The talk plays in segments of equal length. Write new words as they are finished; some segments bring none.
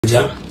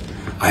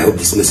I hope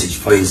this message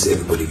finds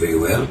everybody very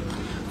well.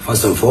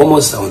 First and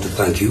foremost, I want to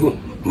thank you,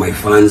 my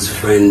fans,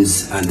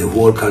 friends, and the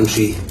whole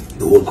country,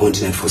 the whole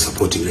continent for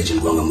supporting Legend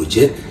Gwanga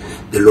Muje,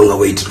 the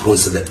long-awaited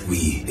concert that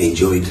we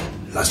enjoyed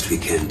last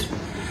weekend.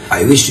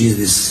 I wish to use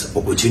this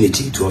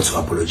opportunity to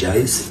also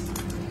apologize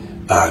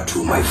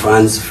to my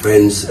fans,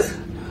 friends,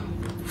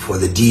 for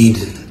the deed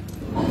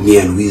me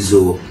and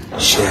Weasel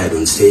shared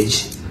on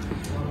stage.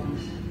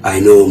 I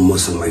know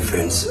most of my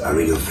friends are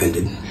really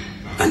offended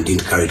and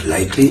didn't carry it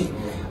lightly.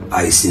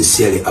 I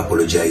sincerely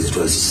apologize. It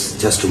was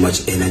just too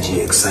much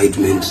energy,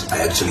 excitement.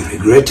 I actually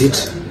regret it.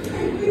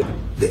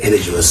 The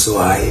energy was so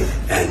high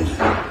and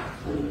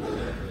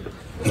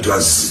it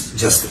was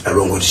just a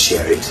wrong way to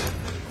share it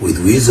with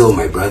Weasel,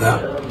 my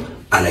brother,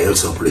 and I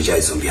also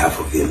apologize on behalf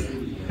of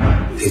him.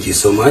 Thank you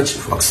so much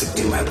for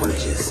accepting my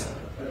apologies.